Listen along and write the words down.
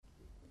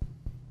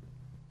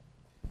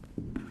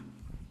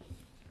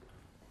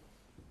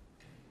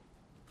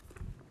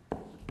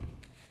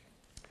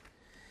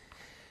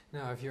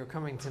Now, if you're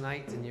coming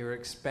tonight and you're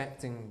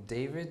expecting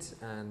David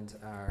and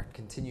our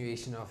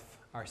continuation of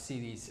our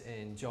series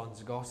in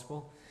John's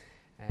Gospel,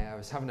 I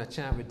was having a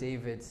chat with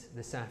David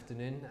this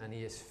afternoon and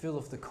he is full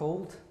of the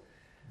cold.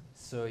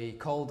 So he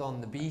called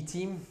on the B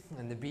team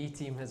and the B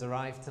team has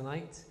arrived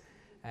tonight.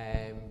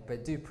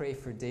 But do pray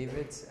for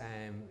David.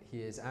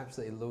 He is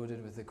absolutely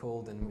loaded with the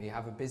cold and we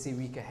have a busy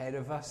week ahead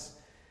of us.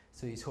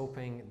 So he's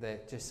hoping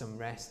that just some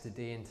rest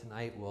today and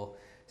tonight will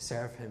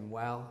serve him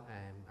well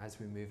as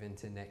we move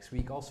into next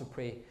week. Also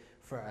pray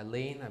for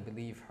Elaine. I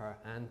believe her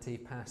auntie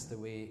passed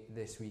away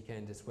this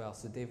weekend as well.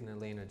 So David and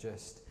Elaine are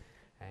just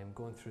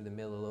going through the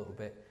mill a little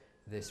bit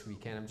this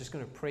weekend. I'm just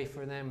going to pray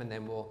for them and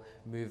then we'll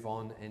move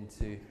on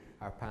into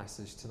our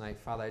passage tonight.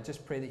 Father, I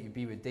just pray that you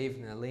be with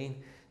David and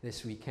Elaine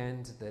this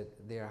weekend,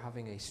 that they are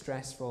having a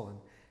stressful and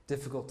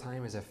difficult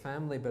time as a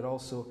family, but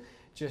also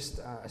just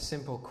a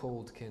simple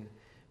cold can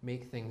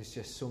make things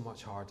just so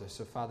much harder.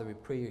 So Father, we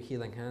pray your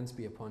healing hands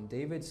be upon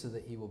David so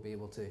that he will be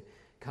able to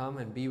come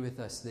and be with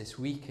us this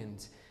week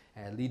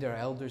and lead our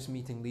elders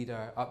meeting, lead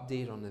our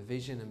update on the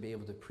vision and be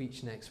able to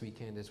preach next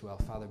weekend as well.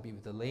 Father, be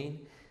with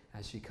Elaine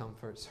as she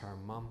comforts her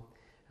mum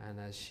and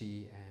as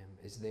she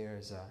is there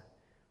as a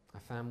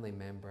family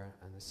member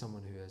and as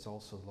someone who has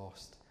also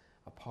lost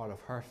a part of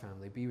her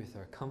family. Be with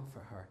her,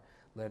 comfort her,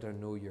 let her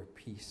know your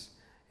peace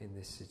in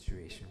this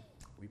situation.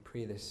 We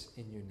pray this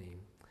in your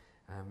name.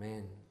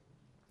 Amen.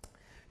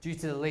 Due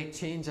to the late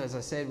change, as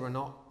I said, we're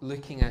not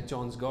looking at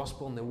John's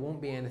Gospel and there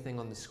won't be anything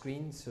on the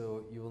screen,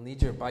 so you will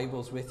need your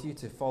Bibles with you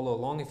to follow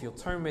along. If you'll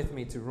turn with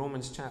me to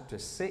Romans chapter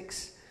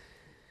 6,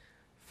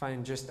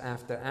 found just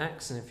after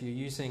Acts, and if you're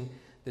using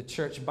the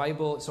church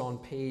Bible, it's on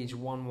page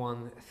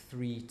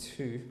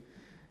 1132,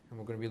 and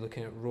we're going to be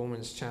looking at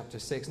Romans chapter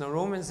 6. Now,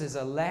 Romans is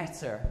a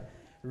letter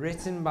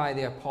written by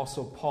the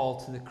Apostle Paul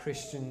to the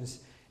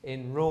Christians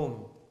in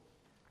Rome.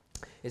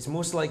 It's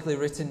most likely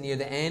written near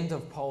the end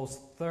of Paul's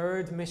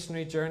third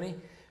missionary journey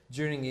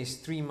during his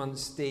 3-month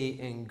stay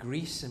in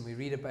Greece. And we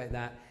read about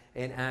that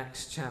in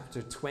Acts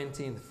chapter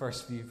 20 in the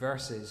first few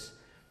verses.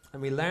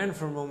 And we learn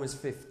from Romans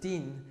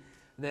 15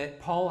 that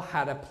Paul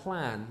had a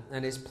plan.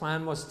 And his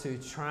plan was to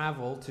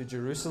travel to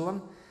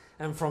Jerusalem.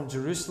 And from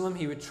Jerusalem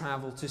he would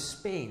travel to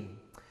Spain.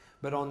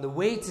 But on the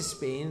way to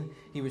Spain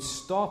he would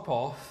stop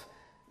off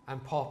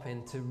and pop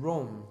into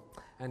Rome.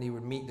 And he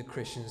would meet the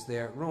Christians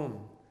there at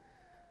Rome.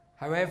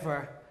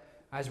 However,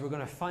 as we're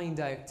going to find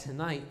out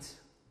tonight,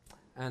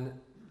 and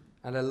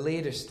at a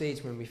later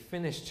stage when we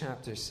finish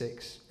chapter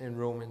 6 in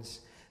Romans,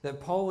 that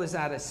Paul was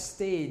at a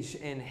stage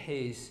in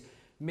his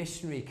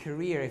missionary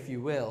career, if you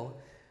will,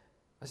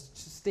 a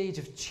stage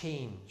of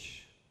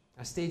change,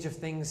 a stage of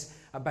things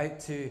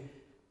about to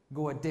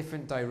go a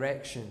different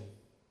direction.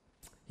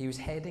 He was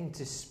heading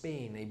to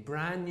Spain, a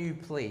brand new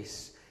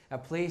place, a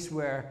place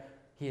where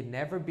he had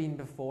never been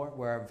before,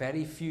 where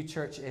very few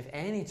church, if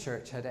any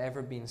church, had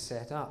ever been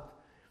set up.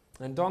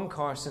 And Don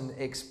Carson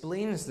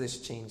explains this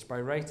change by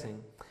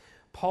writing,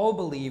 Paul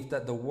believed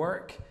that the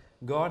work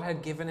God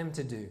had given him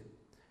to do,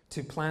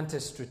 to plant a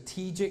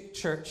strategic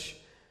church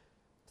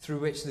through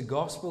which the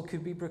gospel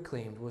could be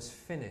proclaimed, was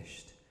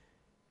finished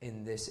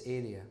in this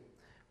area.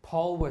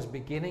 Paul was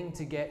beginning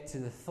to get to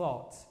the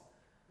thought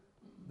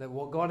that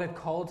what God had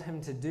called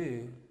him to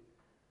do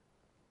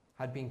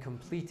had been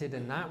completed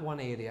in that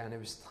one area and it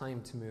was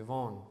time to move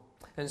on.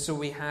 And so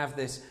we have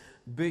this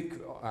book,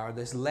 or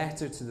this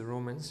letter to the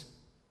Romans.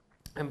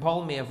 And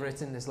Paul may have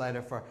written this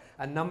letter for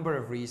a number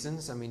of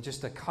reasons. I mean,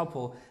 just a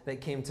couple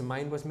that came to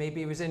mind was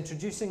maybe he was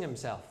introducing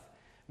himself.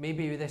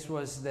 Maybe this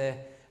was the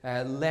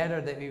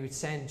letter that he would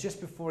send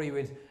just before he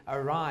would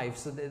arrive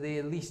so that they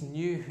at least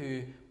knew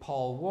who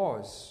Paul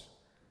was.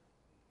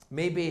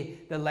 Maybe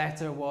the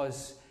letter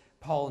was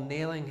Paul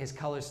nailing his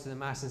colors to the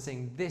mast and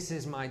saying, this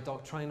is my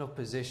doctrinal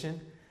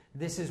position.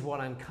 This is what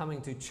I'm coming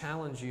to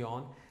challenge you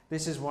on.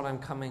 This is what I'm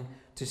coming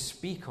to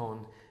speak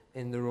on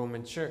in the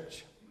Roman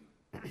church.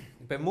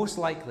 But most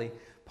likely,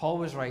 Paul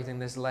was writing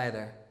this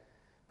letter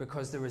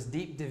because there was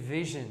deep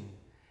division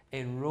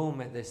in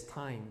Rome at this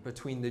time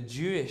between the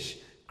Jewish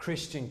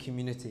Christian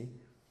community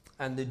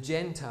and the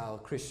Gentile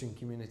Christian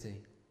community.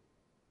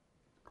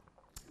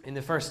 In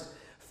the first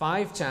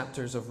 5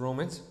 chapters of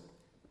Romans,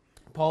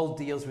 Paul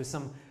deals with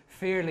some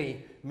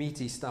fairly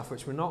meaty stuff,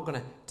 which we're not going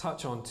to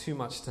touch on too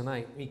much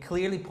tonight. He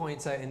clearly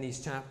points out in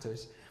these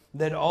chapters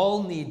that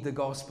all need the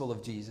gospel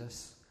of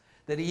Jesus.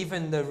 That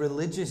even the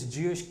religious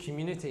Jewish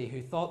community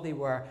who thought they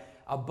were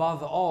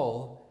above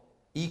all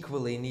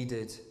equally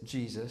needed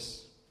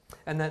Jesus.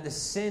 And that the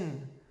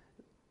sin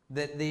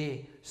that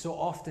they so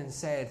often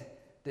said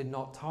did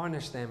not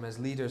tarnish them as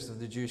leaders of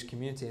the Jewish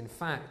community. In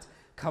fact,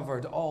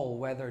 covered all,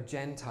 whether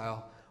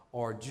Gentile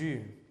or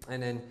Jew.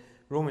 And in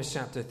Romans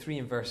chapter 3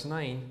 and verse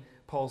 9,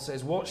 Paul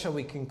says, what shall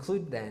we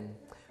conclude then?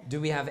 Do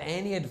we have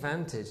any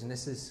advantage? And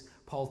this is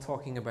Paul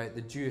talking about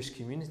the Jewish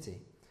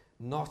community.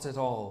 Not at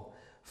all.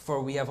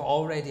 For we have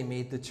already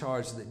made the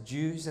charge that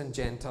Jews and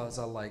Gentiles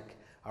alike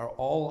are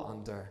all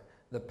under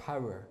the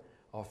power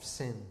of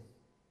sin.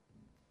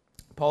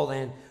 Paul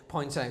then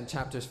points out in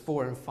chapters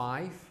 4 and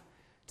 5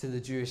 to the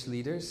Jewish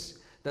leaders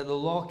that the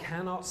law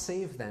cannot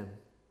save them,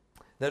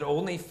 that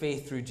only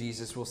faith through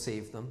Jesus will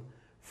save them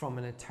from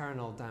an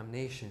eternal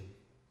damnation.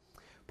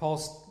 Paul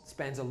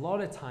spends a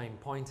lot of time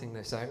pointing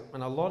this out,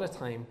 and a lot of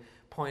time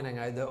pointing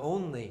out that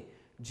only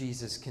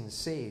Jesus can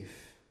save.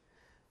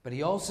 But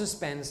he also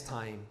spends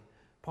time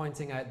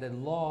pointing out that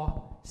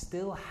law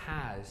still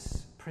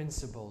has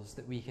principles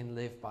that we can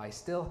live by,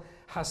 still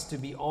has to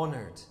be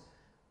honored,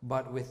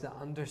 but with the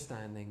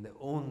understanding that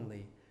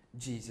only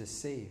Jesus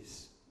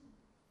saves.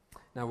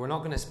 Now, we're not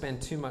going to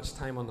spend too much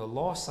time on the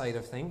law side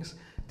of things.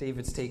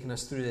 David's taken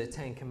us through the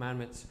Ten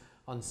Commandments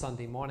on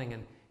Sunday morning,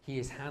 and he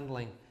is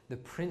handling the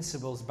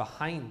principles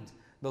behind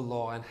the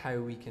law and how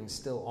we can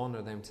still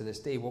honor them to this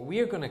day. What we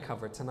are going to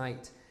cover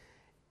tonight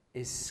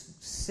is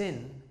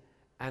sin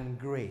and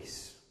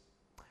grace.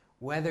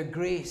 Whether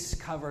grace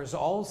covers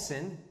all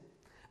sin,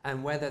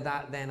 and whether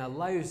that then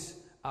allows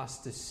us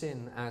to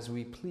sin as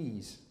we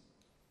please.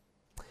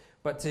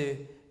 But to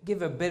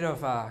give a bit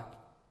of a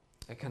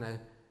kind of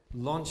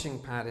launching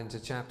pad into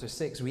chapter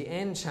 6, we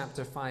end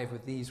chapter 5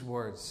 with these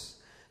words.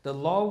 The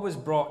law was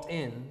brought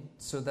in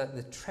so that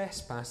the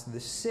trespass, the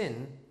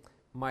sin,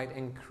 might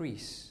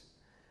increase.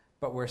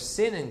 But where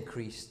sin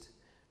increased,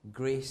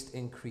 grace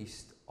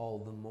increased all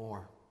the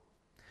more.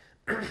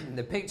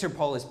 The picture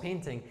Paul is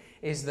painting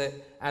is that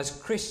as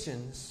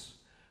Christians,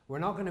 we're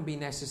not going to be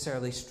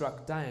necessarily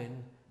struck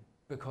down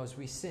because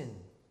we sin.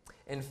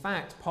 In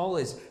fact, Paul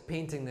is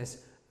painting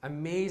this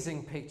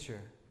amazing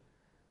picture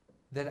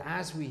that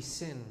as we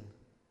sin,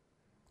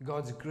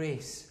 God's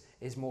grace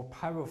is more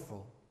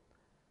powerful,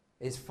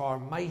 is far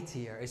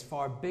mightier, is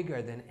far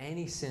bigger than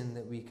any sin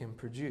that we can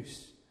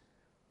produce.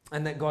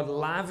 And that God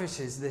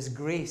lavishes this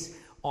grace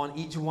on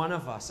each one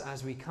of us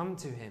as we come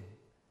to him.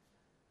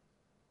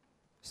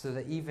 So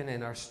that even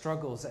in our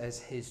struggles as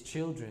his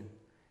children,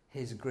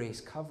 his grace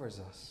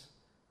covers us.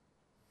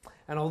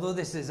 And although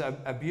this is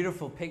a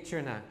beautiful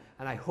picture now,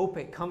 and I hope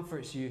it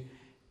comforts you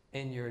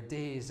in your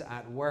days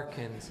at work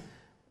and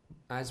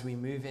as we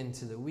move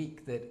into the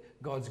week,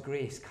 that God's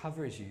grace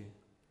covers you.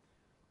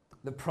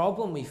 The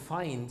problem we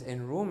find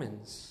in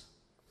Romans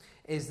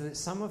is that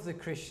some of the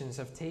Christians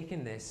have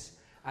taken this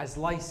as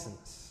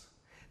license.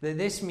 That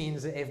this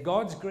means that if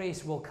God's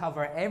grace will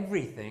cover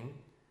everything,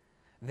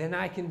 then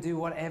I can do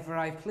whatever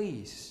I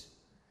please.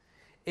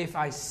 If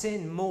I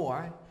sin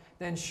more,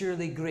 then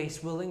surely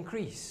grace will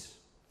increase.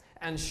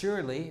 And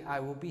surely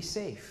I will be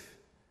safe.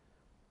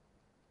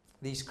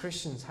 These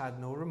Christians had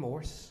no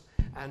remorse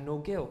and no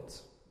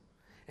guilt.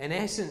 In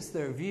essence,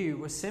 their view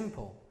was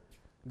simple.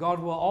 God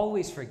will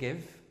always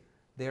forgive,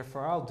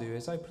 therefore I'll do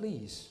as I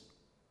please.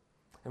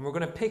 And we're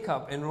going to pick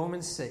up in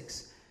Romans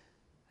 6.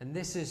 And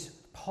this is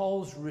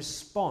Paul's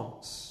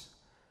response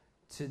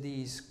to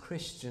these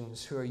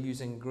Christians who are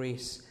using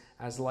grace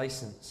as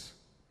license.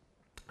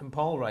 And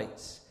Paul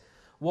writes,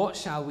 "What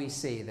shall we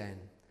say then?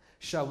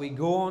 Shall we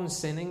go on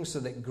sinning so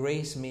that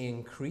grace may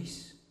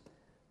increase?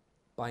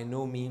 By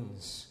no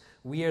means.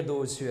 We are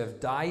those who have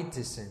died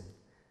to sin.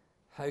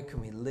 How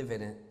can we live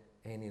in it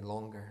any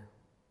longer?"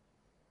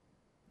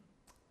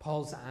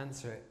 Paul's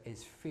answer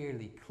is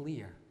fairly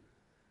clear.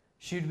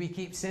 Should we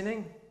keep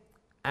sinning?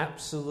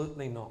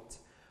 Absolutely not.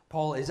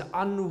 Paul is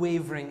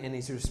unwavering in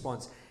his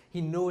response. He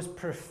knows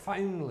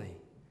profoundly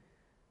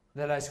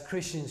that as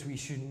Christians we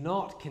should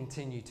not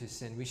continue to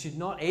sin. We should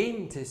not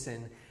aim to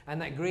sin,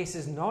 and that grace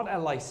is not a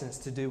license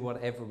to do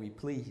whatever we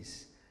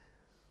please.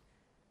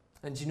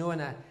 And you know, in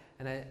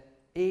an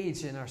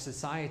age in our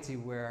society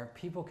where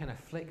people kind of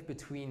flick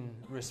between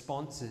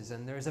responses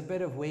and there's a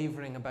bit of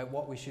wavering about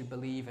what we should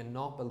believe and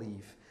not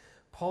believe,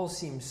 Paul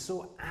seems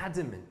so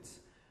adamant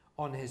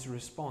on his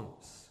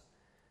response.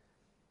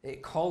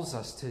 It calls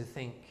us to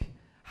think,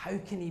 how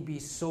can he be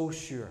so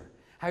sure?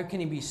 How can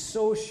he be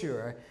so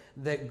sure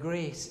that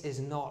grace is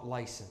not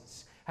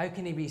license? How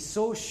can he be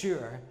so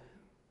sure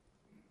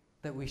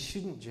that we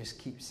shouldn't just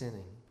keep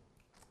sinning?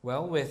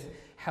 Well, with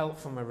help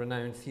from a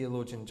renowned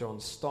theologian, John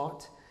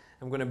Stott,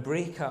 I'm going to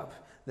break up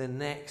the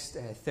next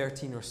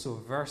 13 or so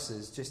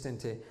verses just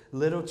into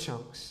little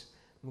chunks.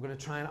 I'm going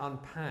to try and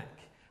unpack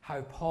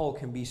how Paul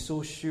can be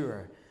so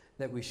sure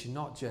that we should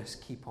not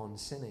just keep on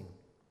sinning.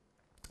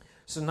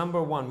 So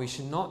number one, we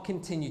should not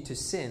continue to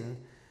sin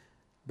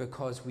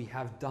because we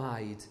have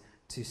died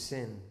to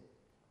sin.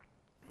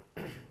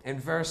 In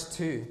verse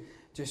 2,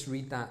 just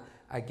read that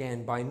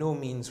again. By no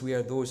means we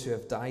are those who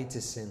have died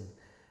to sin.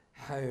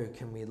 How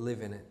can we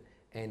live in it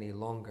any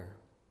longer?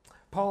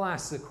 Paul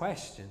asks the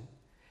question,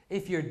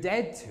 if you're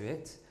dead to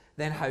it,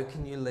 then how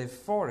can you live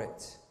for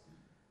it?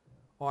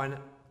 Or in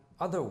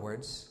other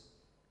words,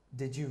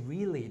 did you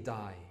really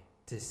die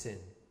to sin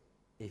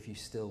if you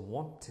still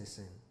want to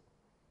sin?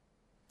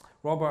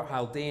 Robert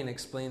Haldane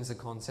explains the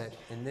concept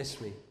in this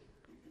way.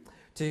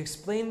 To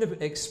explain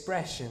the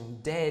expression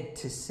dead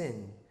to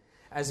sin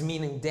as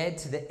meaning dead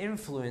to the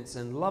influence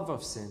and love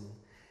of sin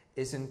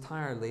is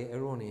entirely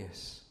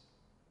erroneous.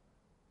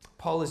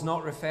 Paul is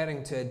not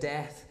referring to a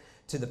death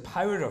to the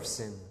power of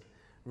sin,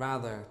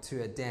 rather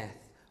to a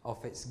death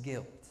of its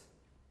guilt.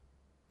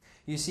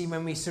 You see,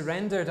 when we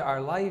surrendered our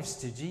lives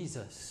to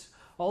Jesus,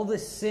 all the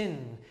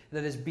sin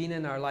that has been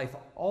in our life,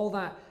 all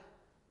that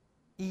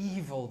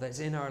evil that's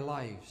in our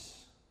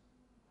lives.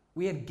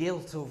 We had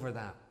guilt over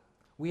that.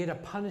 We had a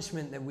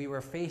punishment that we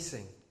were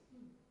facing.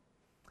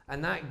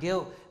 And that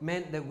guilt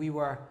meant that we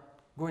were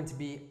going to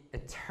be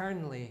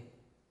eternally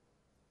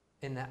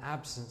in the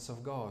absence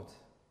of God.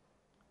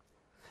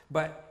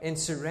 But in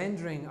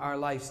surrendering our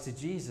lives to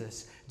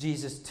Jesus,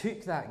 Jesus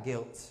took that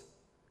guilt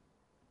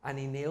and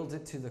he nailed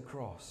it to the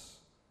cross,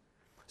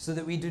 so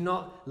that we do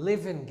not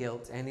live in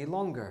guilt any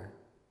longer.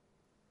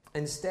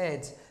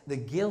 Instead, the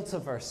guilt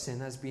of our sin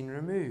has been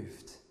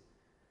removed.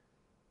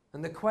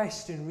 And the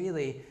question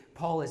really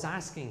Paul is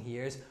asking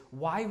here is,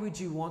 why would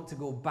you want to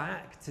go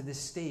back to the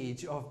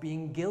stage of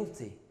being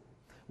guilty?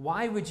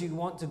 Why would you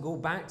want to go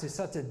back to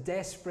such a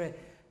desperate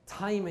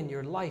time in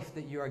your life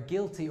that you are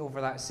guilty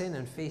over that sin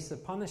and face the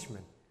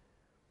punishment?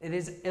 It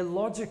is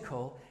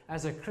illogical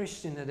as a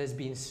Christian that has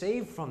been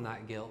saved from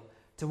that guilt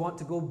to want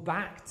to go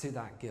back to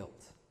that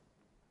guilt.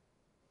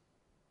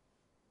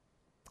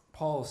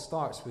 Paul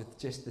starts with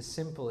just the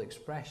simple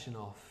expression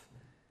of,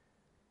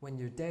 when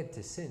you're dead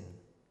to sin,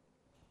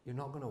 you're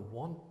not going to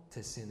want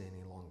to sin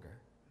any longer.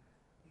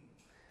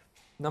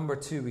 Number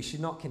 2, we should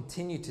not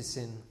continue to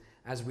sin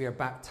as we are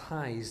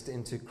baptized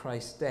into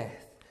Christ's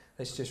death.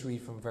 Let's just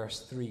read from verse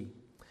 3.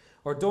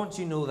 Or don't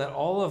you know that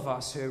all of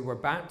us who were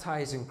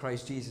baptized in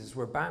Christ Jesus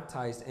were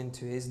baptized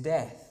into his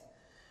death?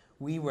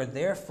 We were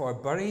therefore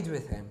buried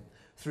with him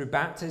through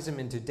baptism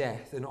into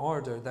death, in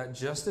order that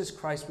just as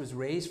Christ was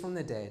raised from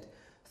the dead,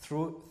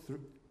 through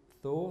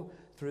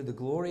the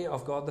glory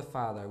of God the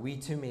Father, we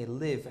too may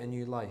live a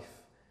new life.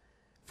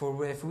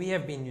 For if we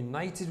have been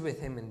united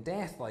with him in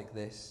death like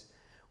this,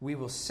 we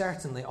will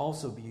certainly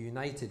also be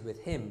united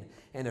with him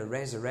in a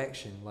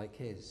resurrection like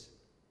his.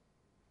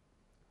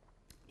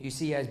 You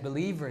see, as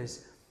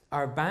believers,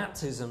 our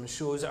baptism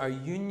shows our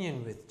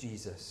union with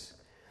Jesus.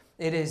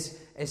 It is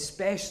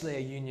especially a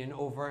union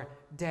over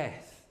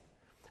death.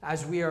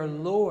 As we are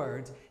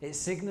lowered, it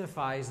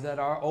signifies that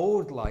our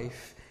old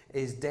life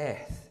is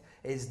death.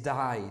 It's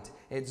died.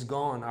 It's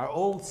gone. Our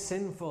old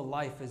sinful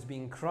life has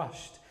been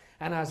crushed.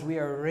 And as we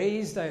are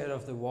raised out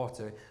of the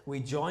water, we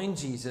join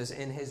Jesus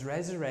in his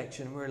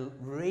resurrection. We're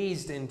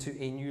raised into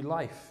a new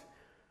life.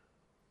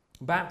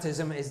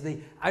 Baptism is the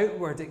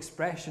outward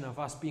expression of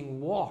us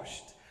being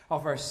washed,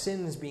 of our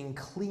sins being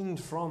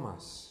cleaned from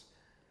us.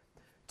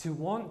 To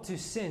want to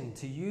sin,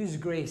 to use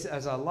grace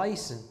as a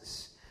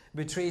license,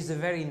 betrays the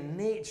very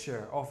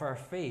nature of our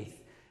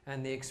faith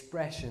and the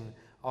expression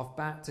of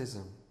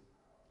baptism.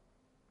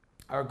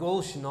 Our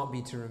goal should not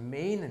be to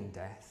remain in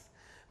death,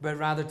 but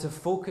rather to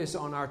focus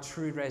on our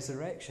true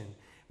resurrection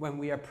when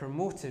we are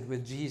promoted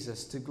with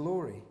Jesus to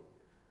glory.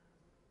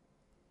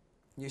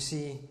 You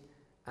see,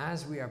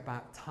 as we are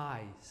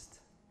baptized,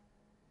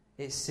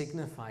 it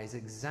signifies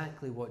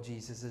exactly what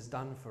Jesus has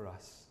done for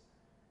us.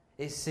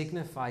 It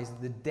signifies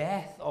the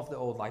death of the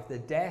old life, the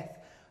death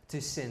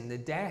to sin, the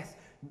death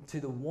to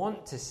the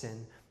want to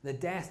sin, the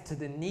death to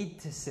the need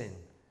to sin,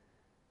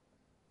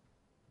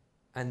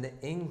 and the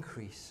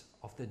increase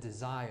of the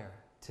desire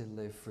to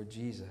live for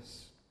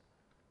Jesus.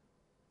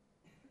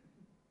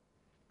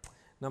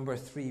 Number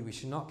 3, we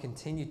should not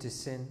continue to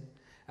sin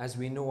as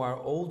we know our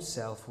old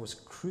self was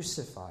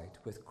crucified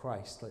with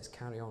Christ. Let's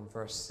carry on,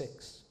 verse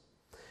 6.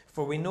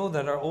 For we know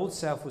that our old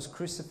self was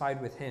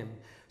crucified with him,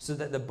 so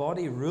that the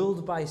body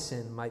ruled by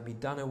sin might be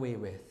done away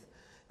with,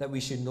 that we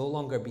should no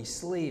longer be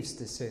slaves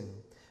to sin,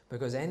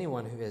 because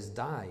anyone who has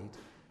died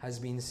has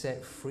been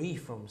set free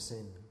from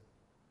sin.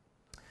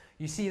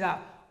 You see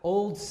that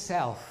old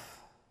self,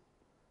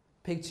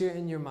 picture it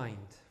in your mind.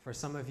 For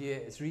some of you,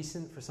 it's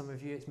recent. For some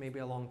of you, it's maybe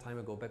a long time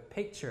ago. But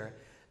picture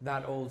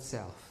that old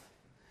self,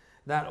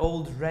 that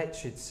old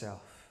wretched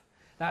self,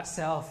 that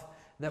self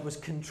that was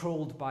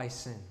controlled by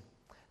sin,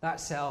 that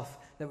self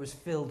that was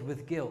filled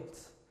with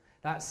guilt,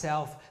 that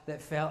self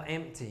that felt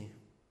empty,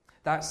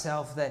 that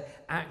self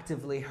that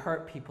actively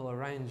hurt people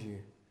around you.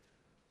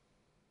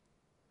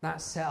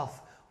 That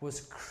self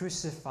was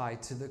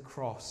crucified to the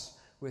cross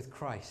with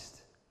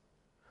Christ.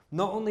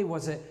 Not only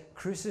was it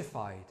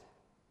crucified,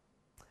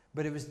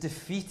 but it was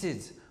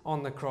defeated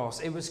on the cross.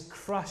 It was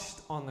crushed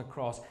on the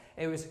cross.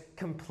 It was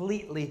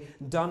completely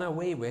done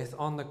away with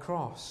on the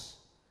cross.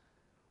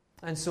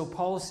 And so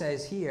Paul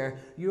says here,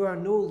 you are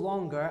no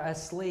longer a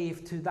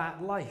slave to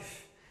that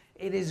life.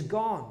 It is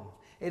gone.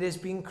 It has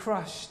been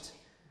crushed.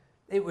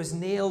 It was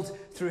nailed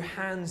through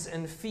hands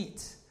and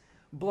feet.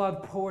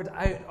 Blood poured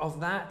out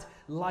of that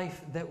life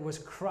that was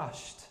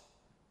crushed.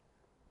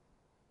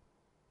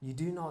 You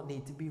do not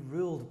need to be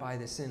ruled by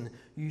the sin.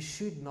 You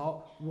should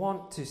not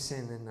want to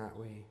sin in that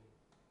way.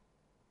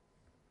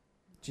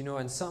 Do you know,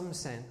 in some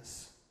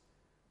sense,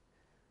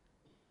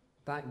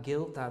 that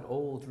guilt, that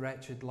old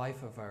wretched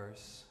life of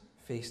ours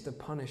faced a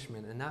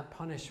punishment, and that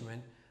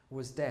punishment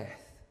was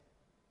death.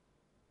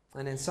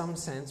 And in some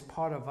sense,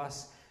 part of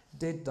us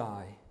did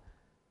die.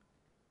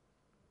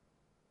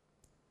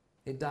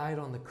 It died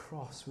on the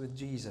cross with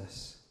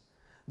Jesus.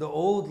 The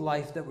old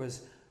life that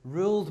was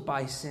ruled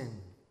by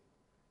sin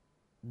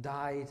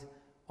died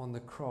on the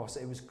cross.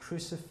 It was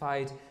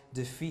crucified,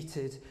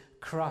 defeated,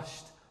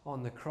 crushed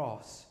on the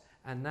cross.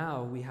 And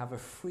now we have a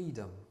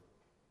freedom,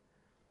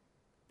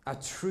 a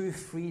true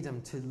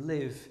freedom to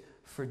live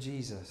for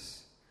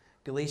Jesus.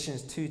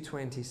 Galatians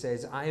 2:20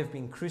 says, I have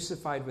been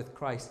crucified with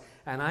Christ,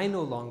 and I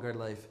no longer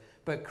live,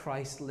 but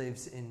Christ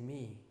lives in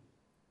me.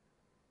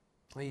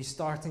 Are you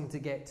starting to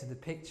get to the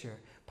picture?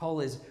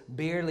 Paul is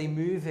barely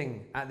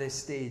moving at this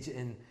stage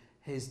in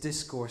his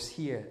discourse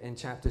here in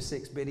chapter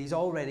 6, but he's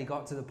already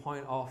got to the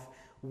point of,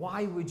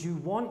 why would you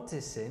want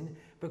to sin?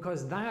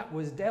 Because that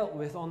was dealt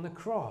with on the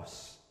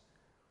cross.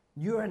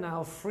 You are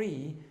now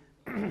free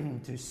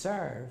to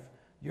serve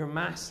your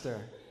master,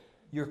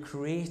 your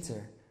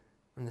creator,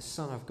 and the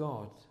Son of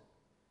God.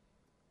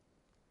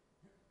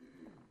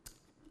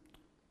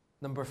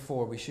 Number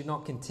 4, we should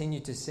not continue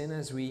to sin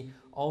as we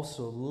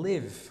also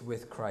live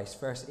with Christ.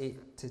 Verse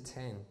 8 to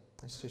 10.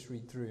 Let's just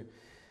read through.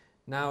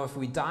 Now, if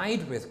we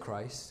died with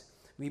Christ,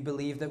 we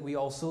believe that we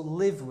also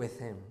live with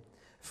him.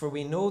 For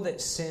we know that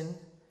since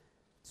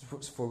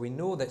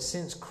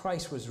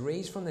Christ was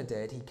raised from the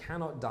dead, he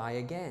cannot die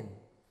again.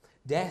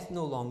 Death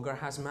no longer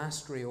has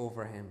mastery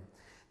over him.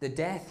 The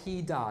death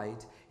he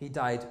died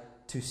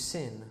to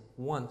sin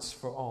once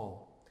for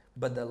all.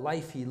 But the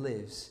life he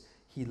lives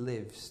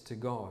to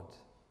God.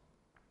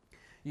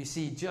 You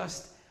see,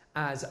 just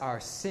as our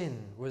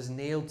sin was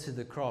nailed to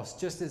the cross,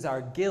 just as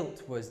our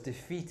guilt was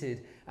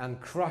defeated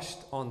and crushed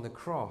on the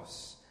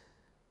cross,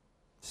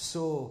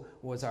 so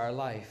was our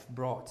life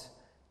brought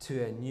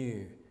to a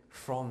new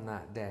from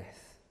that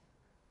death.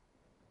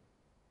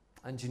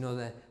 And you know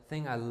the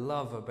thing I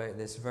love about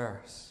this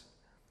verse,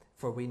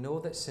 for we know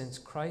that since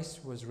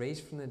Christ was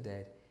raised from the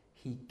dead,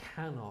 he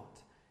cannot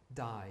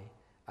die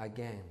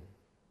again.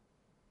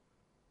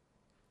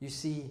 You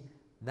see,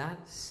 that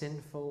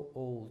sinful,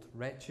 old,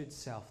 wretched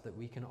self that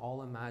we can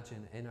all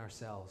imagine in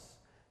ourselves,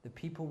 the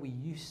people we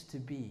used to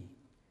be,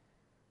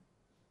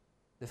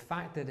 the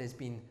fact that it's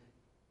been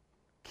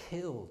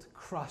killed,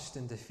 crushed,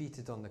 and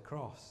defeated on the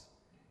cross,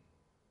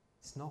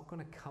 it's not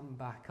going to come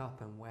back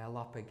up and well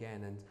up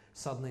again and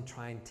suddenly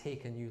try and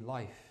take a new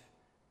life.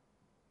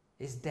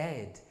 It's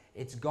dead,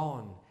 it's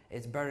gone,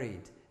 it's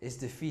buried, it's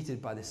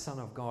defeated by the Son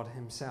of God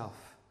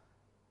himself.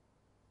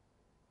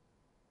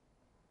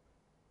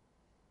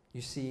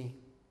 You see,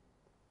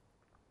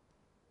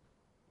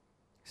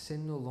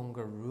 sin no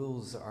longer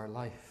rules our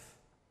life.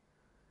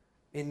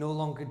 It no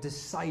longer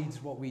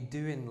decides what we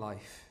do in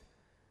life.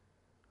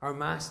 Our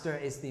Master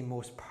is the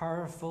most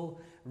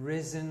powerful,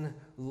 risen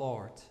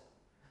Lord.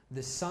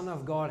 The Son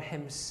of God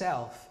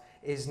himself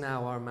is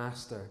now our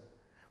Master.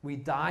 We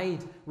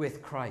died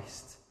with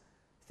Christ.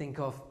 Think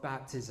of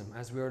baptism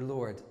as we are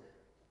Lord.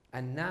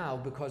 And now,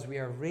 because we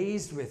are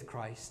raised with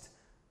Christ,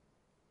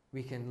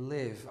 we can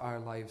live our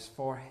lives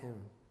for him.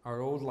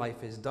 Our old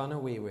life is done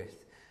away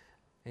with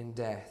in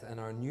death, and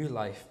our new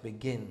life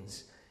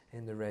begins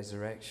in the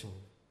resurrection.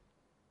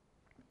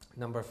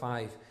 Number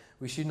 5,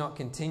 we should not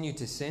continue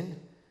to sin,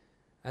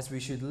 as we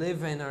should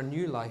live in our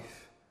new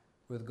life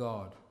with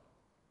God.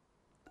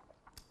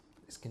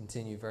 Let's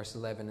continue, verse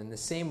 11. In the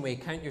same way,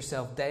 count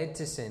yourself dead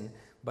to sin,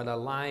 but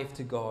alive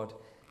to God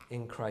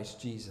in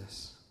Christ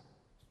Jesus.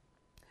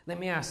 Let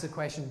me ask the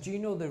question, do you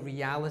know the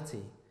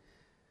reality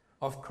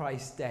of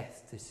Christ's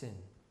death to sin?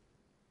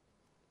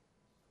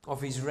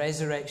 Of his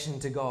resurrection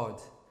to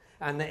God?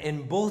 And that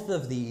in both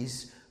of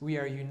these, we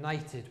are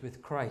united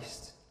with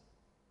Christ.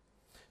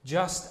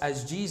 Just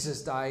as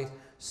Jesus died,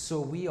 so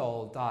we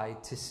all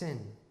died to sin.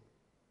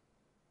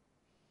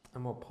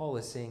 And what Paul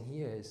is saying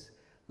here is,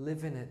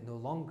 live in it no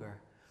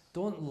longer.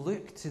 Don't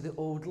look to the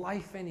old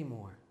life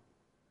anymore.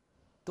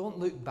 Don't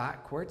look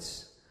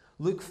backwards.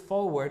 Look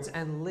forwards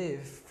and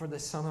live for the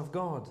Son of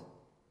God.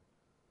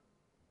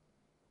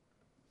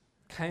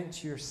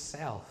 Count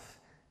yourself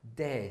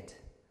dead.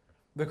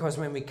 Because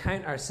when we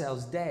count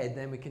ourselves dead,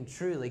 then we can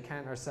truly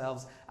count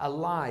ourselves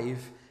alive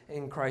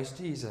in Christ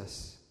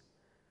Jesus.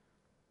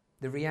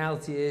 The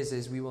reality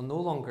is we will no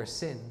longer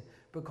sin,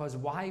 because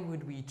why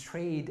would we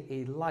trade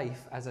a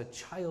life as a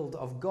child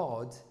of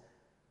God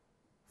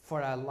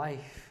for a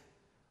life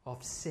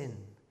of sin,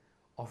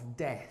 of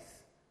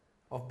death,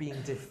 of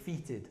being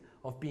defeated,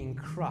 of being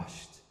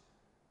crushed?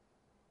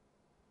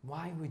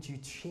 Why would you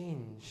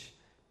change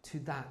to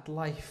that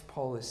life,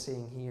 Paul is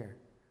saying here?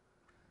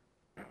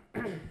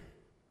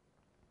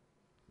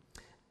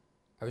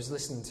 I was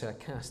listening to a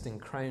Casting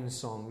Crowns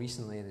song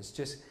recently, and it's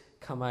just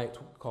come out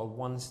called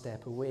One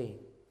Step Away.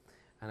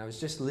 And I was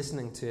just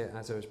listening to it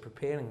as I was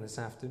preparing this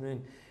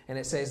afternoon. And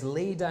it says,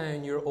 lay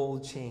down your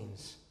old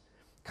chains.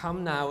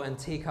 Come now and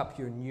take up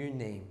your new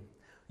name,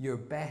 your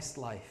best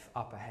life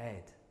up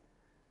ahead.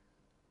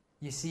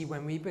 You see,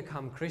 when we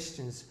become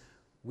Christians,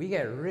 we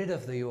get rid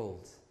of the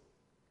old.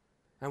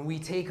 And we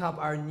take up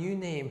our new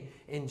name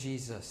in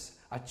Jesus,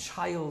 a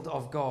child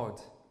of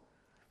God.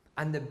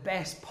 And the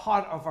best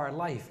part of our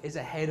life is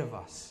ahead of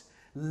us,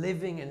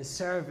 living in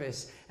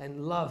service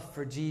and love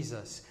for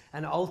Jesus.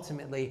 And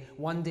ultimately,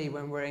 one day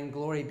when we're in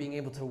glory, being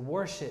able to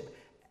worship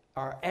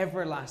our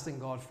everlasting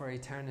God for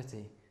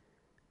eternity.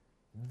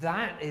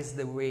 That is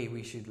the way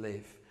we should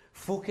live.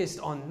 Focused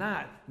on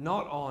that,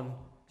 not on,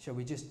 shall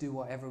we just do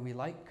whatever we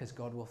like because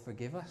God will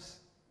forgive us?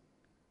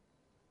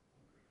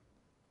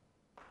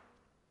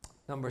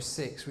 Number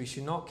 6, we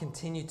should not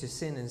continue to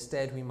sin.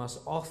 Instead, we must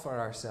offer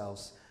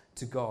ourselves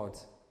to God.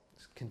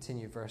 Let's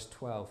continue verse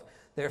 12.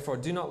 Therefore,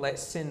 do not let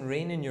sin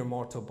reign in your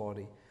mortal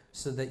body,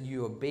 so that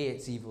you obey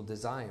its evil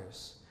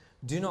desires.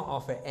 Do not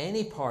offer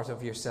any part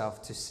of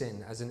yourself to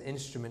sin as an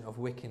instrument of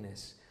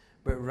wickedness,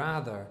 but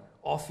rather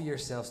offer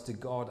yourselves to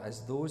God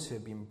as those who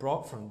have been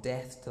brought from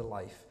death to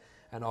life,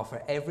 and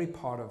offer every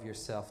part of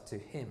yourself to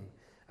Him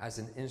as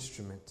an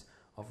instrument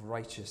of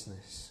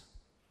righteousness.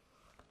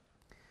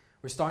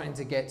 We're starting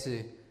to get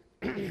to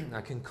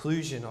a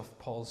conclusion of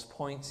Paul's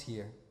points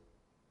here.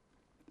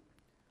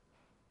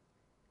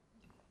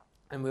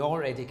 And we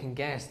already can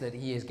guess that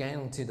he is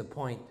getting to the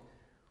point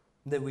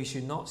that we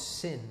should not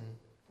sin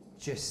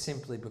just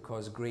simply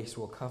because grace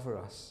will cover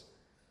us.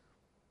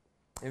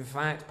 In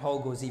fact, Paul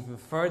goes even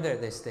further at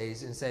this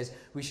stage and says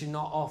we should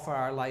not offer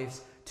our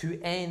lives to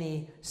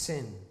any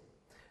sin.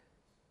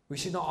 We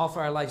should not offer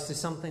our lives to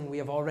something we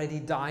have already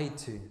died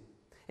to.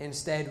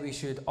 Instead, we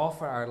should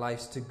offer our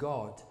lives to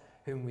God,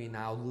 whom we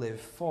now live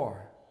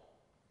for.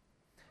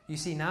 You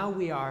see, now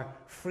we are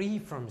free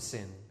from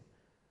sin.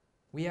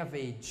 We have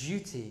a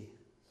duty,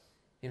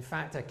 in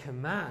fact, a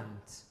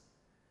command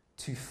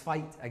to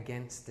fight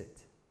against it.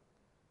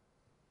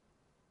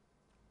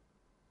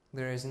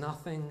 There is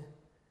nothing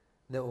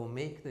that will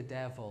make the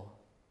devil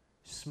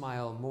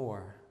smile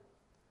more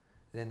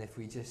than if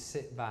we just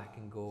sit back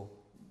and go,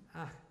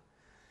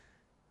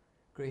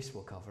 grace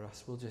will cover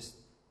us. We'll just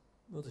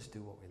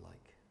do what we like.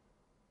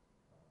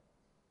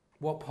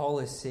 What Paul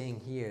is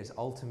saying here is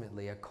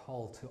ultimately a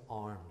call to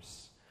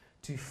arms,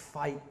 to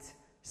fight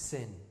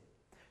sin,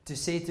 to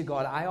say to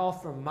God, I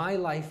offer my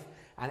life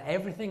and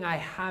everything I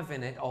have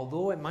in it,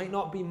 although it might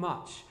not be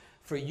much,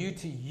 for you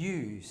to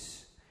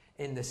use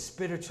in the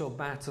spiritual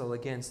battle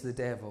against the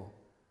devil.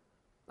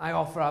 I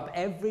offer up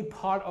every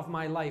part of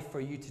my life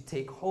for you to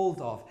take hold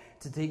of,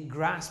 to take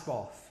grasp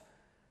of,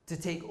 to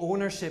take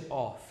ownership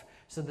of,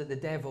 so that the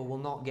devil will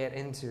not get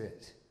into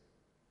it.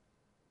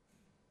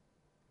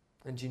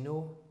 And you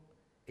know,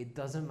 it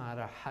doesn't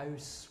matter how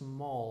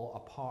small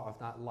a part of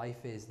that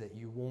life is that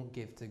you won't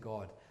give to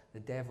God. The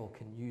devil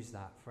can use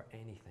that for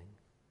anything.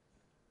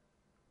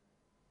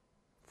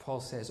 Paul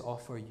says,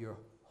 offer your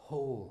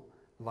whole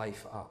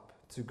life up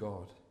to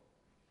God.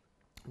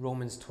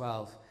 Romans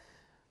 12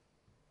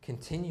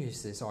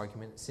 continues this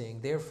argument,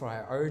 saying, therefore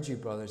I urge you,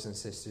 brothers and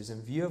sisters,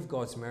 in view of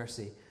God's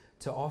mercy,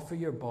 to offer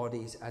your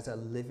bodies as a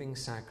living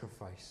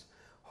sacrifice,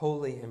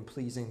 holy and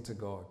pleasing to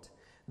God.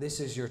 This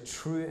is your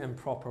true and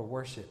proper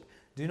worship.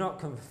 Do not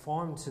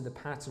conform to the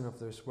pattern of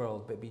this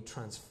world, but be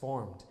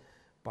transformed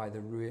by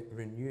the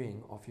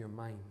renewing of your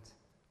mind.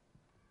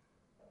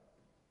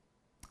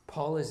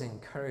 Paul is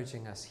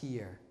encouraging us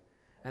here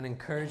and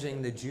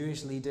encouraging the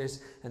Jewish leaders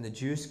and the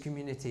Jewish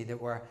community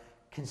that were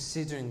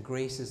considering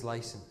grace's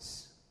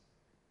license.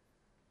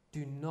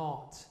 Do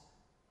not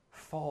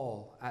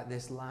fall at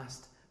this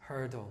last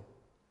hurdle.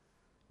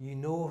 You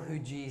know who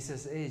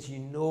Jesus is. You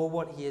know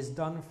what He has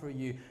done for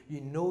you. You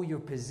know your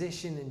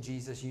position in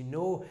Jesus. You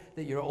know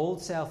that your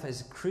old self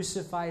is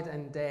crucified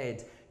and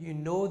dead. You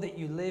know that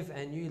you live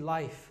a new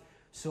life.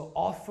 So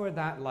offer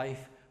that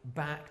life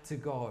back to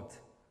God.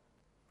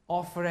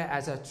 Offer it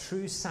as a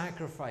true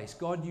sacrifice.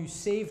 God, you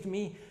saved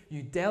me.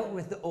 You dealt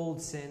with the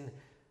old sin.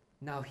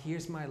 Now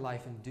here's my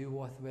life, and do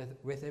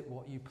with it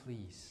what you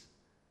please.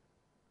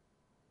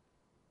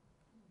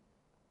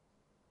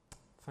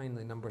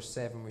 Finally, number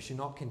 7, we should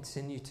not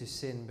continue to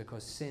sin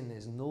because sin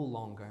is no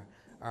longer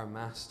our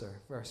master.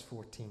 Verse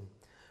 14,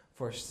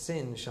 for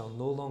sin shall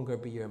no longer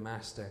be your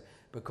master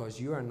because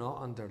you are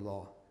not under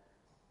law,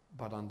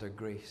 but under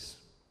grace.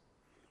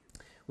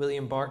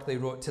 William Barclay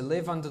wrote, to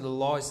live under the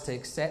law is to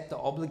accept the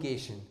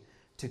obligation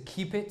to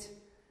keep it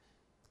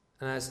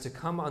and as to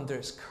come under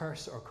its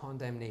curse or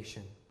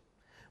condemnation.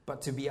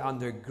 But to be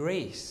under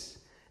grace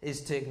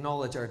is to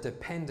acknowledge our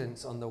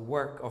dependence on the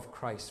work of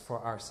Christ for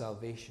our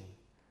salvation.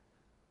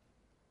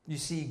 You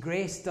see,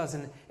 grace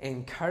doesn't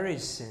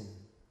encourage sin.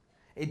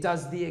 It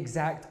does the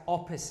exact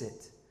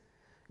opposite.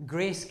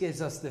 Grace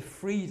gives us the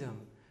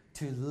freedom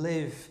to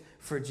live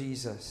for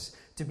Jesus,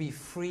 to be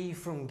free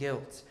from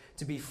guilt,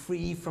 to be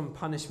free from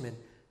punishment,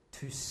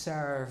 to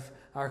serve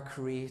our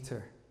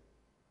Creator.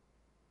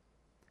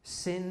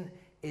 Sin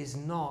is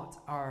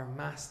not our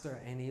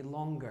master any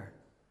longer.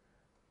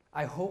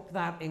 I hope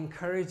that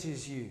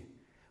encourages you.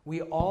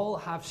 We all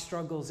have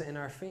struggles in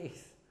our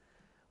faith.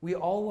 We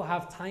all will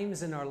have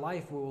times in our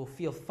life where we'll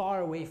feel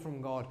far away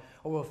from God,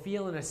 or we'll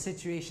feel in a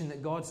situation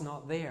that God's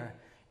not there.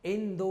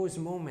 In those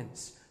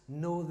moments,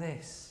 know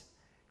this: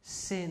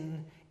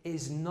 sin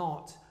is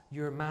not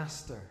your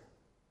master.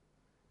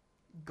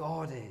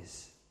 God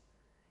is.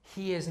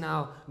 He has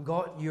now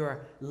got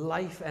your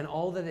life and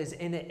all that is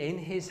in it in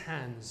His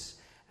hands,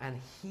 and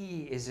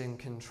He is in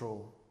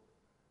control.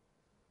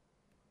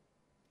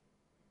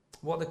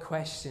 What the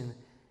question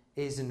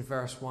is in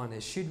verse 1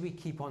 is, should we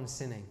keep on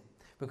sinning?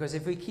 Because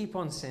if we keep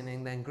on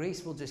sinning, then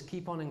grace will just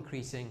keep on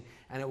increasing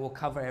and it will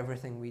cover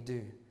everything we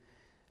do.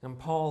 And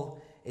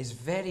Paul is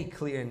very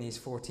clear in these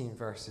 14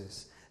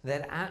 verses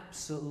that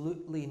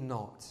absolutely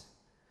not,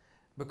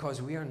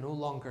 because we are no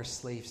longer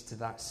slaves to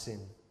that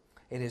sin.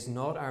 It is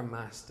not our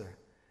master.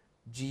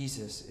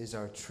 Jesus is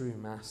our true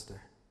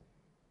master.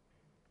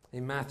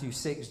 In Matthew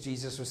 6,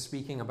 Jesus was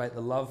speaking about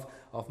the love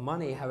of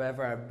money.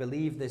 However, I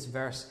believe this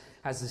verse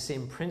has the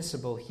same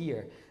principle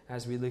here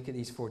as we look at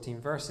these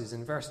 14 verses.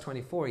 In verse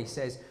 24, he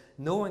says,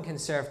 "No one can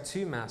serve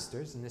two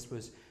masters," and this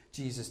was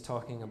Jesus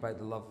talking about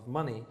the love of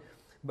money,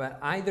 "but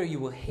either you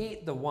will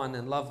hate the one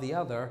and love the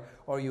other,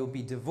 or you'll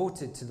be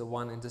devoted to the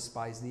one and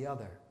despise the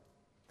other."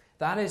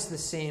 That is the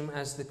same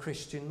as the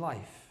Christian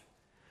life.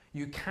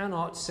 You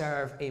cannot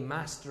serve a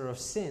master of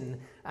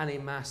sin and a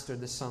master,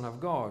 the Son of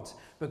God,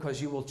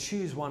 because you will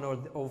choose one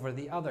over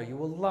the other. You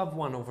will love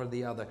one over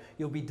the other.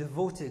 You'll be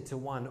devoted to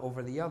one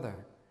over the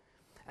other.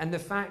 And the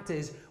fact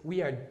is,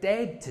 we are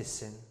dead to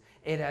sin.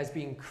 It has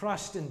been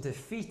crushed and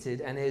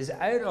defeated and is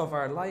out of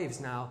our lives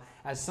now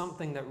as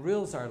something that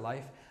rules our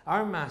life.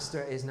 Our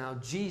master is now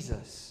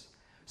Jesus.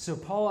 So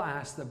Paul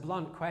asked the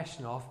blunt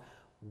question of,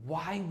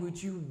 why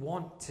would you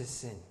want to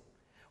sin?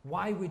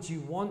 Why would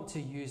you want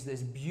to use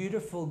this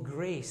beautiful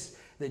grace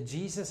that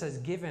Jesus has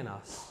given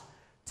us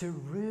to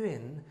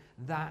ruin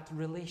that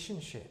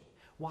relationship?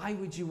 Why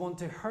would you want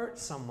to hurt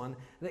someone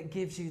that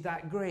gives you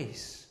that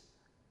grace?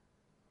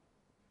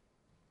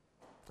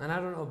 And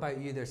I don't know about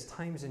you, there's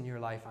times in your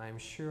life, I am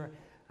sure,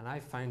 and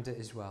I've found it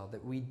as well,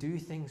 that we do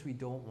things we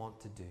don't want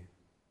to do.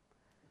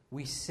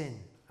 We sin,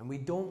 and we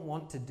don't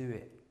want to do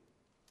it.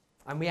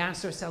 And we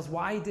ask ourselves,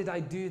 why did I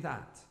do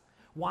that?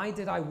 Why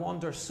did I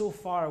wander so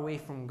far away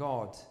from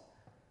God?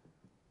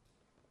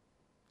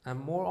 And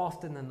more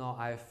often than not,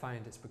 I have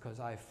found it's because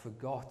I have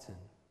forgotten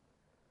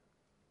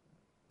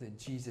that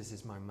Jesus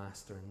is my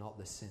master and not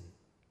the sin.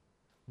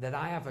 That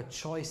I have a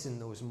choice in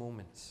those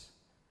moments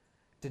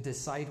to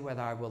decide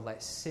whether I will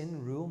let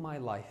sin rule my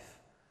life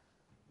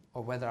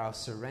or whether I'll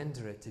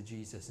surrender it to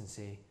Jesus and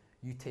say,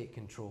 you take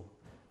control.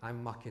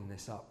 I'm mucking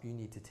this up. You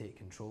need to take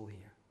control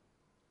here.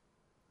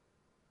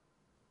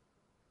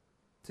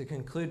 To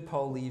conclude,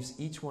 Paul leaves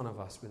each one of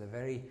us with a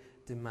very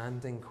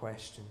demanding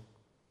question.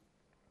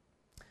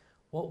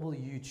 What will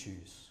you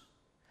choose?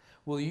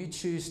 Will you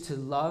choose to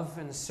love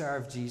and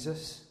serve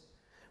Jesus?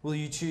 Will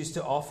you choose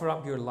to offer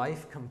up your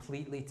life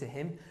completely to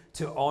Him,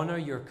 to honor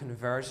your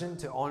conversion,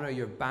 to honor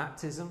your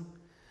baptism,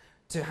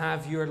 to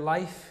have your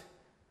life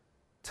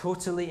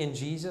totally in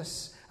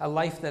Jesus, a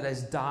life that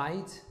has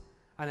died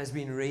and has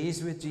been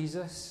raised with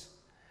Jesus,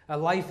 a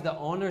life that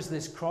honors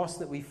this cross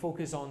that we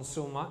focus on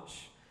so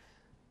much,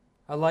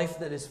 a life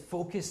that is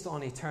focused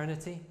on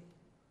eternity?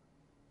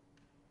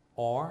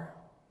 Or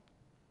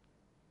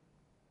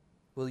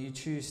will you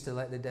choose to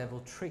let the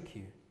devil trick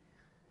you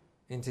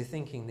into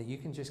thinking that you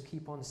can just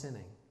keep on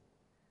sinning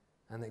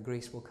and that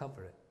grace will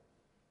cover it?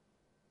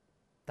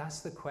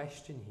 That's the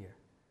question here.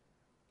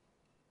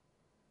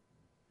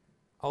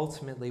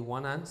 Ultimately,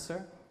 one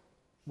answer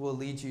will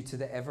lead you to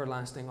the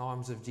everlasting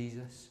arms of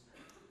Jesus,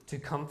 to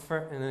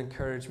comfort and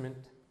encouragement.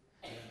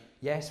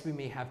 Yes, we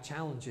may have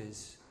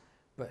challenges,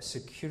 but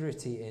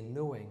security in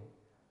knowing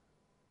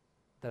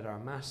that our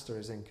Master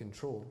is in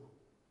control.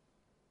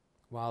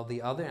 While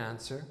the other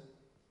answer,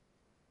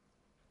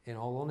 in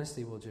all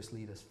honesty, will just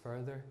lead us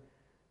further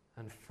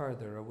and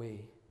further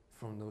away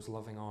from those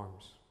loving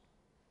arms.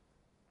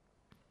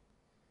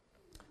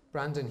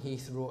 Brandon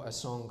Heath wrote a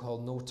song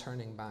called No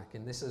Turning Back,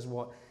 and this is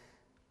what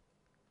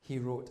he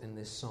wrote in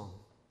this song.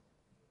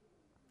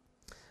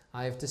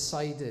 I have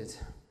decided,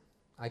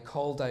 I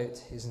called out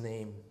His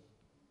name.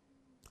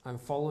 I'm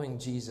following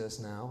Jesus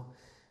now,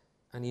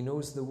 and He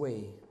knows the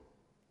way.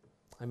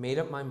 I made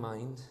up my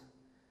mind,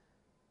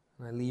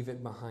 and I leave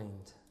it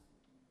behind.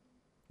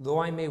 Though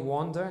I may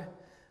wander,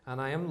 and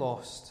I am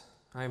lost,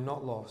 I am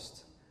not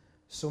lost.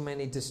 So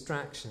many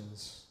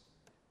distractions,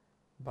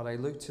 but I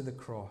look to the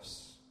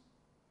cross.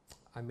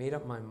 I made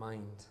up my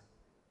mind.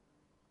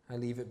 I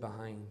leave it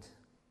behind.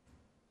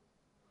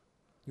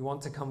 You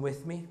want to come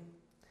with me?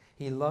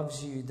 He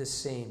loves you the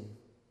same.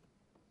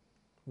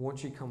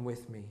 Won't you come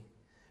with me?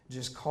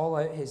 Just call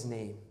out His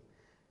name.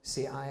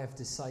 Say, I have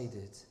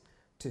decided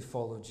to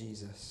follow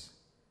Jesus.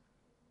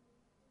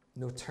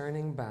 No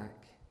turning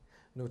back.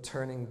 No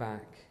turning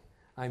back.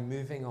 I'm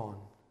moving on,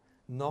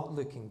 not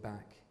looking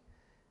back.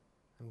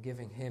 I'm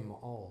giving Him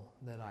all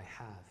that I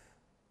have.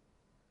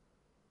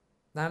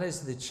 That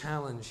is the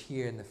challenge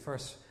here in the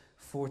first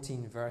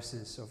 14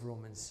 verses of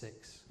Romans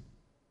 6.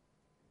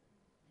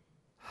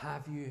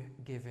 Have you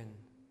given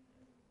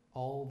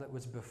all that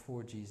was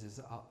before Jesus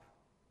up?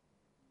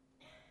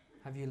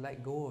 Have you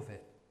let go of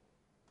it?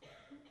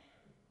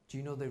 Do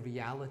you know the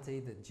reality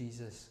that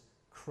Jesus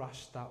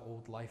crushed that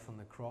old life on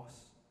the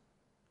cross?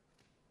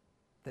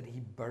 That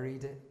He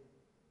buried it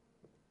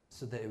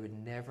so that it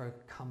would never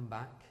come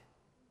back?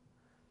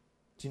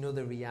 Do you know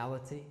the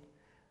reality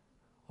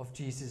of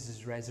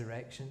Jesus'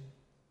 resurrection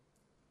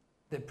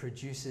that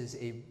produces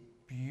a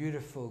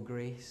beautiful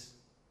grace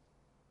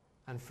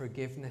and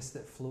forgiveness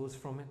that flows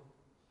from it?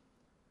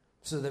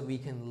 so that we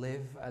can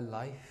live a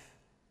life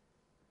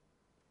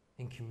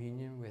in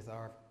communion with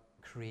our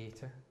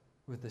Creator,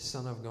 with the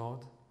Son of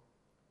God.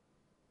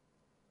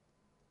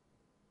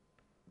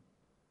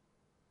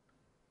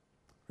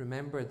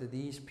 Remember that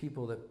these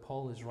people that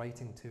Paul is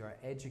writing to are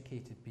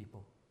educated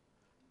people.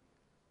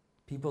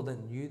 People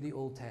that knew the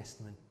Old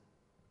Testament.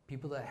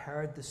 People that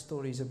heard the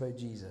stories about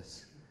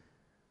Jesus.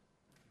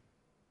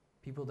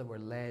 People that were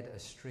led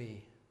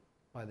astray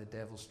by the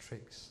devil's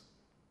tricks.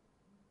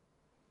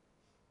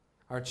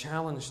 Our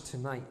challenge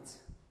tonight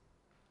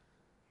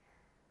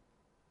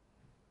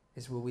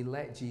is, will we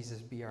let Jesus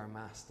be our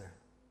master?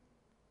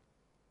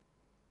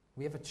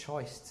 We have a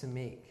choice to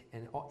make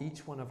in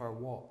each one of our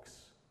walks.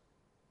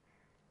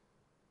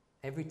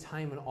 Every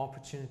time an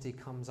opportunity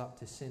comes up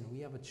to sin, we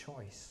have a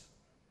choice.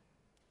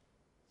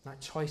 That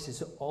choice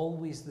is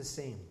always the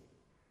same.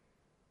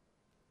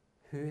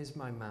 Who is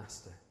my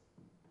master?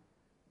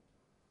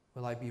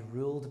 Will I be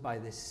ruled by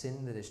this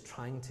sin that is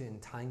trying to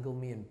entangle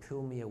me and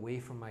pull me away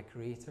from my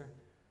Creator?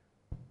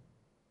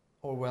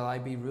 Or will I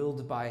be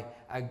ruled by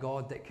a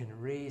God that can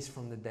raise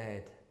from the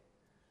dead?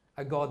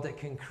 A God that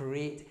can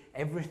create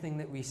everything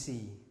that we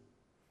see?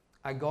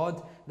 A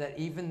God that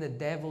even the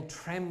devil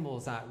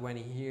trembles at when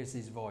he hears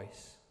his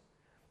voice?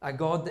 A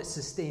God that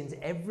sustains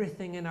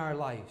everything in our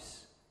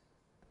lives?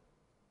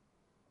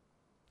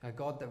 A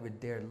God that would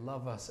dare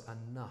love us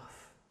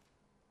enough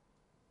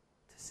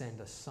to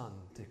send a Son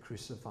to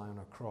crucify on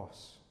a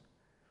cross?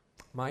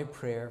 My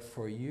prayer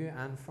for you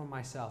and for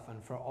myself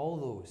and for all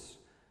those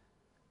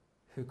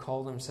who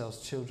call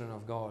themselves children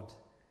of God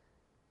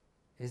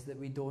is that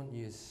we don't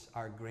use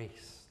our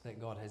grace that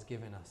God has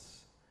given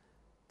us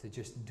to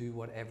just do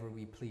whatever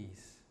we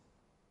please.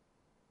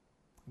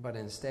 But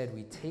instead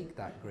we take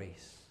that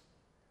grace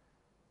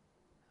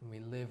and we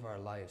live our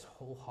lives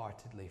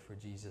wholeheartedly for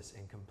Jesus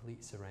in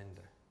complete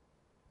surrender.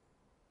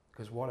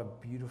 Because what a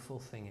beautiful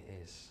thing it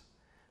is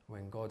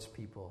when God's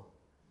people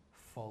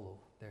follow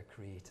their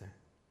Creator.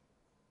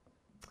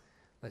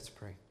 Let's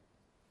pray.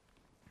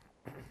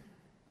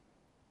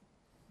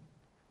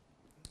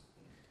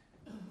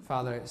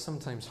 Father, it's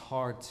sometimes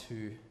hard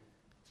to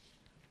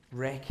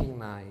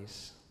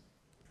recognize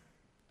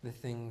the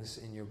things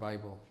in your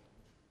Bible.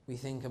 We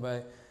think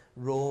about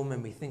Rome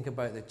and we think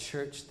about the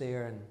church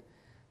there and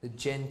the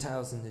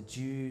Gentiles and the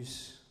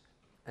Jews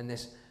and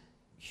this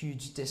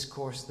huge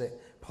discourse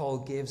that Paul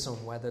gives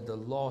on whether the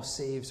law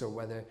saves or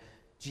whether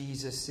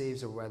Jesus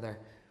saves or whether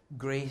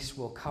grace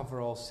will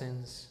cover all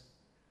sins.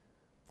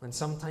 And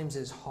sometimes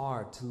it's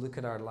hard to look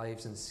at our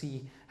lives and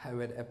see how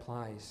it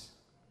applies.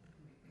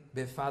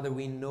 But Father,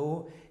 we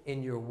know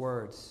in your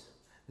words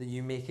that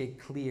you make it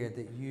clear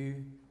that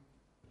you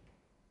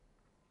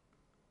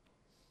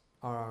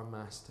are our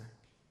master.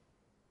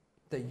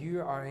 That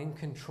you are in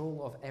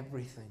control of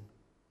everything.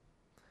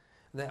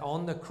 That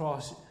on the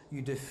cross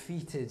you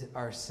defeated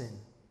our sin.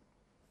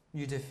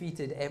 You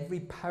defeated every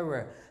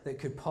power that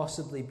could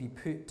possibly be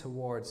put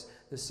towards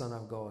the Son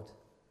of God.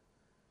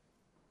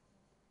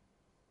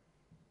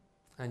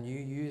 And you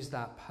used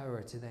that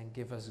power to then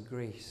give us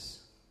grace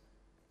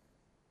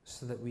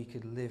so that we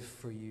could live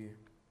for you.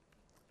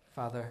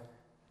 Father,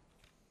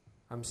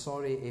 I'm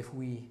sorry if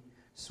we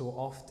so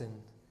often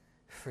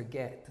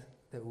forget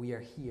that we are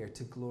here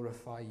to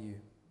glorify you.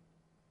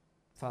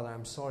 Father,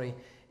 I'm sorry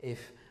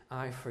if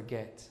I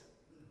forget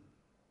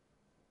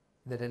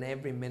that in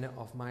every minute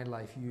of my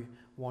life you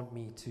want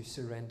me to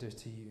surrender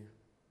to you.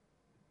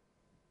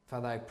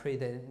 Father, I pray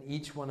that in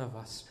each one of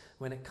us,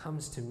 when it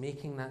comes to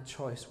making that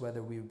choice,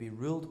 whether we would be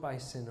ruled by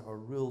sin or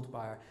ruled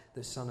by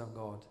the Son of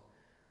God,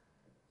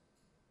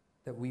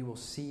 that we will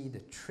see the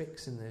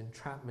tricks and the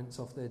entrapments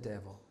of the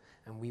devil,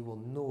 and we will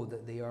know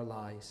that they are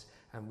lies,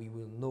 and we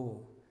will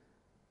know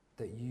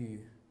that you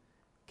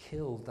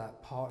killed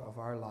that part of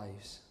our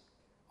lives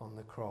on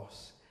the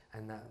cross,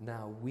 and that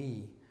now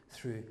we,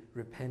 through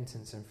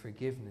repentance and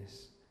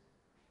forgiveness,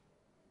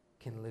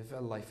 can live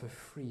a life of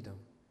freedom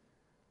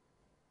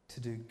to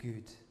do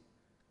good,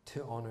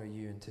 to honor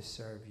you and to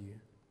serve you.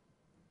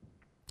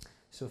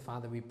 So,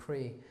 Father, we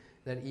pray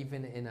that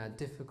even in a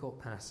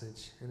difficult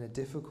passage, in a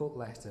difficult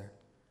letter,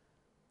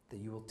 that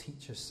you will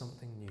teach us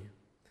something new.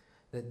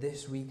 That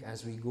this week,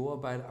 as we go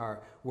about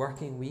our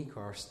working week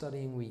or our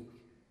studying week,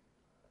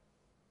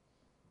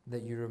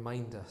 that you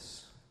remind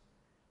us,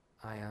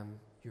 I am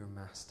your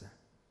master.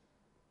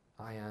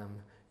 I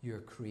am your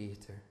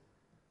creator.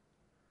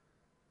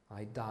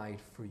 I died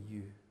for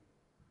you.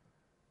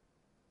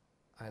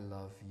 I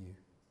love you.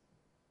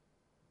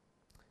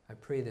 I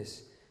pray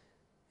this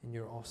in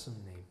your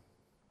awesome name.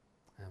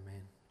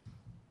 Amen.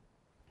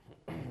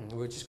 We're just